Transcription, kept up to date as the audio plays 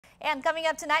And coming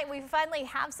up tonight, we finally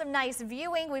have some nice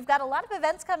viewing. We've got a lot of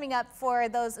events coming up for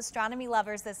those astronomy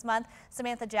lovers this month.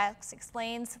 Samantha Jacks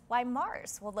explains why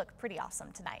Mars will look pretty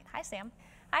awesome tonight. Hi, Sam.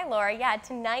 Hi, Laura. Yeah,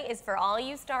 tonight is for all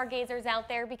you stargazers out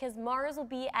there because Mars will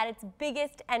be at its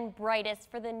biggest and brightest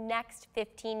for the next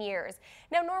 15 years.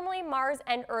 Now, normally Mars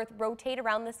and Earth rotate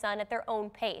around the sun at their own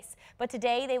pace, but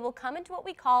today they will come into what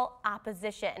we call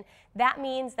opposition. That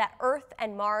means that Earth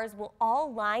and Mars will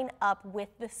all line up with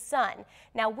the sun.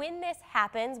 Now, when this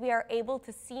happens, we are able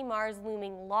to see Mars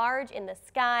looming large in the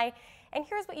sky. And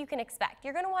here's what you can expect.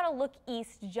 You're going to want to look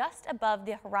east just above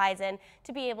the horizon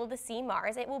to be able to see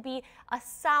Mars. It will be a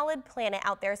solid planet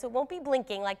out there, so it won't be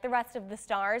blinking like the rest of the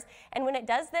stars. And when it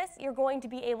does this, you're going to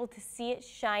be able to see it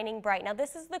shining bright. Now,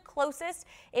 this is the closest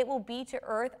it will be to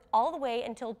Earth all the way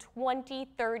until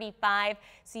 2035,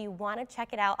 so you want to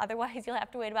check it out. Otherwise, you'll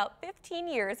have to wait about 15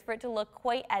 years for it to look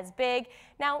quite as big.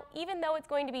 Now, even though it's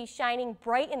going to be shining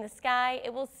bright in the sky,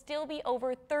 it will still be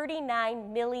over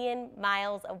 39 million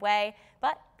miles away.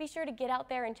 But be sure to get out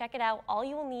there and check it out. All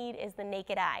you will need is the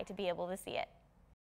naked eye to be able to see it.